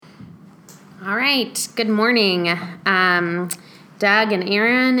All right. Good morning. Doug and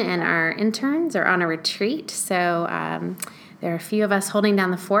Aaron and our interns are on a retreat, so there are a few of us holding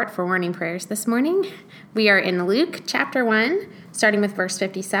down the fort for morning prayers this morning. We are in Luke chapter 1, starting with verse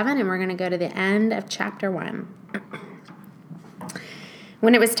 57, and we're going to go to the end of chapter 1.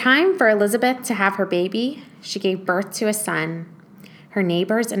 When it was time for Elizabeth to have her baby, she gave birth to a son. Her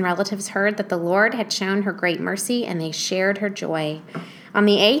neighbors and relatives heard that the Lord had shown her great mercy, and they shared her joy. On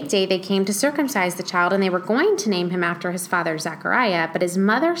the 8th day, they came to circumcise the child, and they were going to name him after his father Zechariah. But his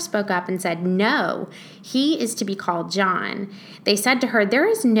mother spoke up and said, "No, he is to be called John." They said to her, "There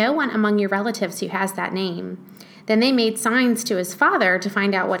is no one among your relatives who has that name." Then they made signs to his father to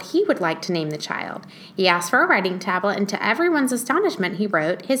find out what he would like to name the child. He asked for a writing tablet, and to everyone's astonishment, he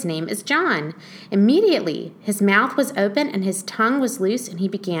wrote, "His name is John." Immediately, his mouth was open and his tongue was loose, and he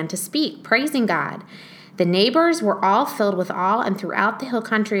began to speak, praising God. The neighbors were all filled with awe, and throughout the hill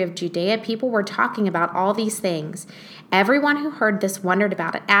country of Judea, people were talking about all these things. Everyone who heard this wondered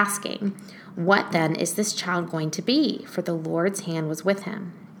about it, asking, "What then is this child going to be?" For the Lord's hand was with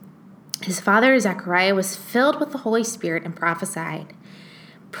him. His father Zechariah was filled with the Holy Spirit and prophesied,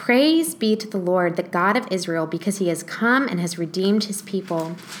 "Praise be to the Lord, the God of Israel, because he has come and has redeemed his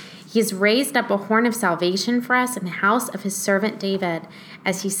people. He has raised up a horn of salvation for us in the house of his servant David,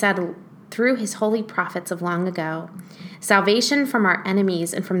 as he said through his holy prophets of long ago, salvation from our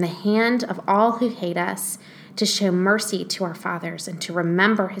enemies and from the hand of all who hate us, to show mercy to our fathers and to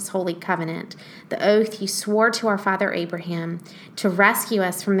remember his holy covenant, the oath he swore to our father Abraham, to rescue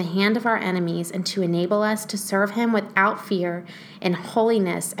us from the hand of our enemies and to enable us to serve him without fear in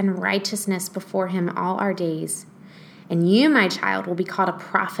holiness and righteousness before him all our days. And you, my child, will be called a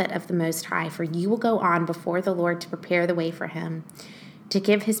prophet of the Most High, for you will go on before the Lord to prepare the way for him, to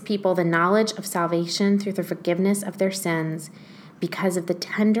give his people the knowledge of salvation through the forgiveness of their sins, because of the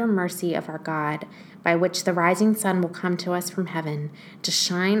tender mercy of our God, by which the rising sun will come to us from heaven, to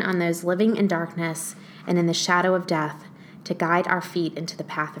shine on those living in darkness and in the shadow of death, to guide our feet into the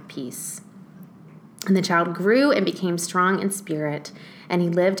path of peace." And the child grew and became strong in spirit, and he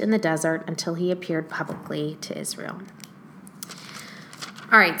lived in the desert until he appeared publicly to Israel.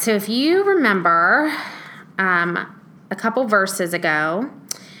 All right, so if you remember a couple verses ago,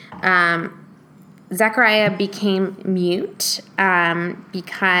 Zechariah became mute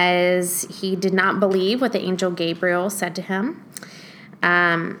because he did not believe what the angel Gabriel said to him.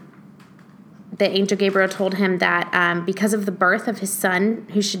 The angel Gabriel told him that because of the birth of his son,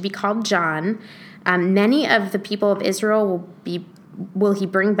 who should be called John, many of the people of Israel will he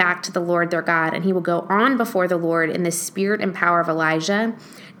bring back to the Lord their God, and he will go on before the Lord in the spirit and power of Elijah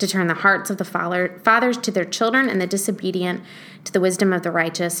to turn the hearts of the fathers to their children and the disobedient to the wisdom of the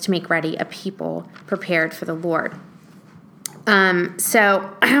righteous, to make ready a people prepared for the Lord. So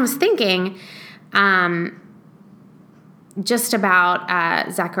I was thinking just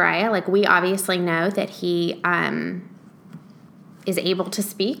about Zechariah. Like, we obviously know that he is able to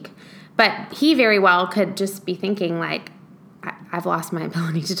speak, but he very well could just be thinking, like, I've lost my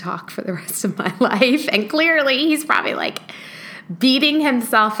ability to talk for the rest of my life. And clearly he's probably like beating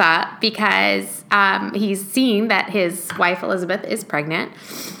himself up because he's seen that his wife Elizabeth is pregnant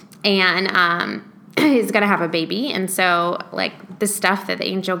and he's going to have a baby. And so, like, the stuff that the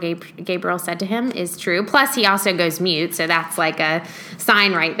angel Gabriel said to him is true. Plus, he also goes mute. So that's like a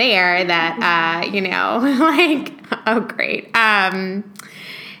sign right there that, like, oh, great.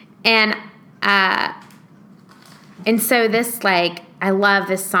 And so this, like, I love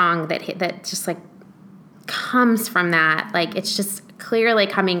this song that just, like, comes from that. Like, it's just clearly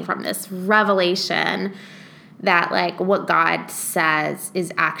coming from this revelation that, like, what God says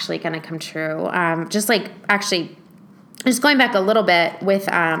is actually going to come true. Just going back a little bit with,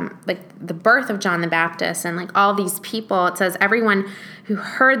 like, the birth of John the Baptist and, like, all these people, it says everyone who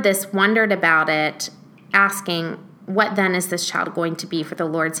heard this wondered about it, asking, "What then is this child going to be?" For the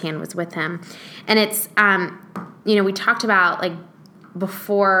Lord's hand was with him. And it's, we talked about, like,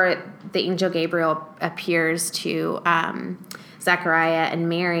 before the angel Gabriel appears to Zechariah and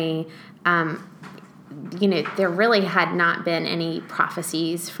Mary, there really had not been any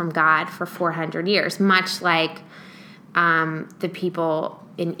prophecies from God for 400 years, much like the people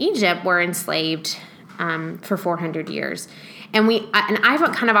in Egypt were enslaved for 400 years. And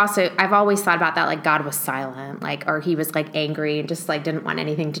I've always thought about that, like, God was silent, like, or he was, like, angry and just, like, didn't want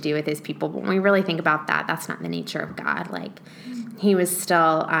anything to do with his people. But when we really think about that, that's not the nature of God. Like, he was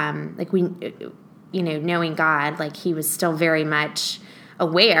still, knowing God, like, he was still very much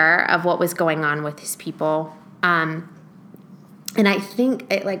aware of what was going on with his people. And I think,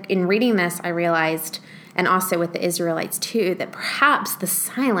 in reading this, I realized and also with the Israelites too, that perhaps the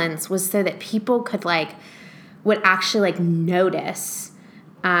silence was so that people could would actually notice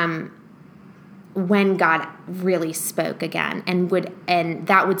when God really spoke again, and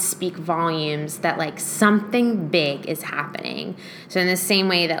that would speak volumes that something big is happening. So in the same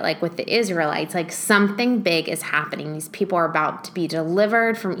way that with the Israelites, something big is happening. These people are about to be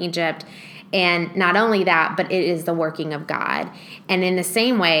delivered from Egypt, and not only that, but it is the working of God. And in the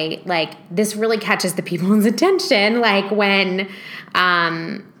same way, this really catches the people's attention, when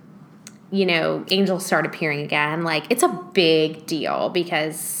angels start appearing again. It's a big deal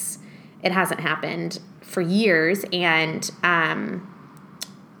because it hasn't happened for years, and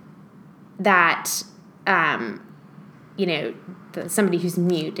somebody who's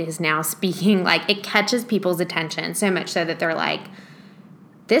mute is now speaking. It catches people's attention so much so that they're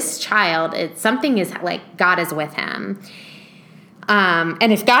this child, God is with him.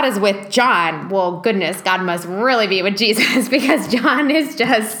 And if God is with John, well, goodness, God must really be with Jesus, because John is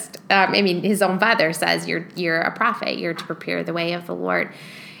just, his own father says, you're a prophet. You're to prepare the way of the Lord.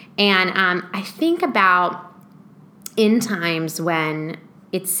 And I think about in times when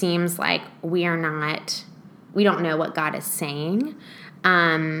it seems like we don't know what God is saying,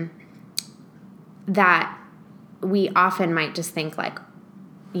 that we often might just think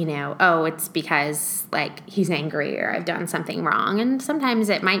it's because he's angry or I've done something wrong. And sometimes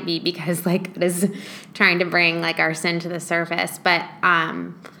it might be because it is trying to bring our sin to the surface, but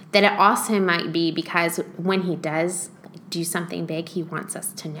that it also might be because when he does do something big, he wants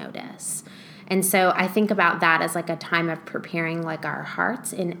us to notice. And so I think about that as a time of preparing our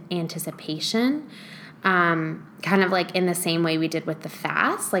hearts in anticipation, kind of in the same way we did with the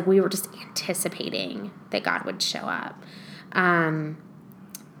fast. We were just anticipating that God would show up. And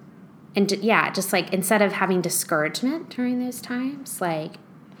just instead of having discouragement during those times,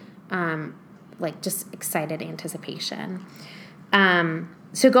 just excited anticipation.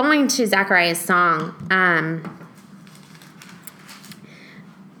 So going to Zechariah's song,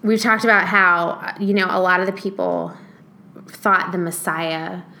 we've talked about how, a lot of the people thought the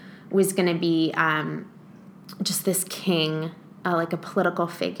Messiah was going to be just this king, a political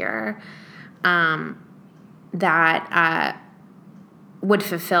figure that would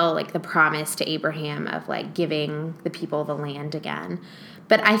fulfill the promise to Abraham of giving the people the land again.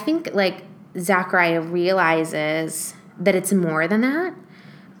 But I think Zechariah realizes that it's more than that.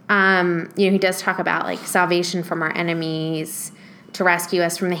 He does talk about salvation from our enemies, to rescue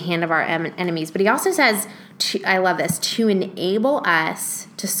us from the hand of our enemies. But he also says, I love this, to enable us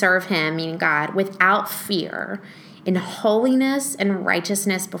to serve him, meaning God, without fear, in holiness and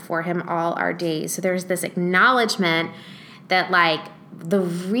righteousness before him all our days. So there's this acknowledgement that the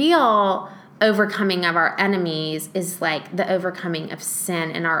real overcoming of our enemies is the overcoming of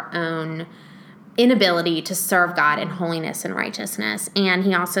sin and our own inability to serve God in holiness and righteousness. And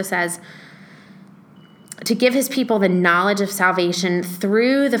he also says, to give his people the knowledge of salvation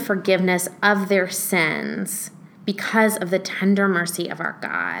through the forgiveness of their sins because of the tender mercy of our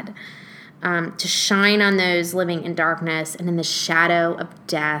God, to shine on those living in darkness and in the shadow of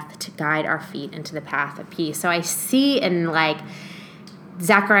death, to guide our feet into the path of peace. So I see in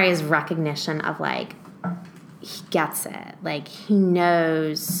Zechariah's recognition of he gets it. He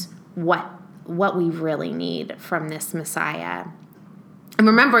knows what we really need from this Messiah. I'm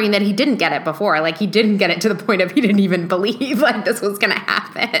remembering that he didn't get it before. He didn't get it to the point of he didn't even believe this was going to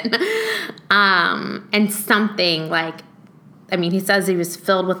happen. And something he says he was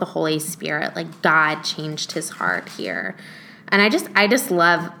filled with the Holy Spirit. God changed his heart here. And I just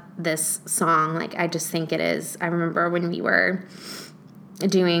love this song. I just think it is. I remember when we were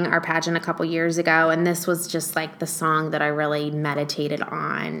doing our pageant a couple years ago, and this was just the song that I really meditated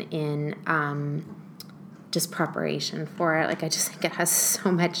on in just preparation for it. I just think it has so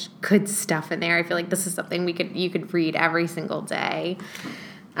much good stuff in there. I feel this is something you could read every single day.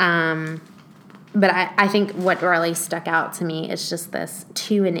 But I think what really stuck out to me is just this,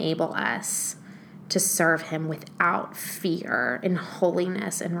 to enable us to serve him without fear, in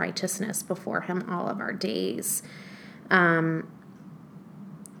holiness and righteousness before him all of our days. I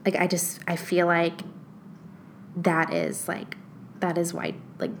feel that is why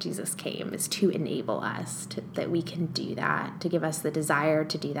Jesus came, is to enable us that we can do that, to give us the desire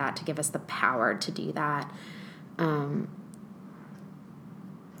to do that, to give us the power to do that.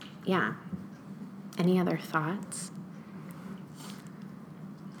 Any other thoughts?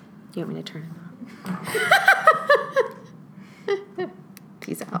 Do you want me to turn it off?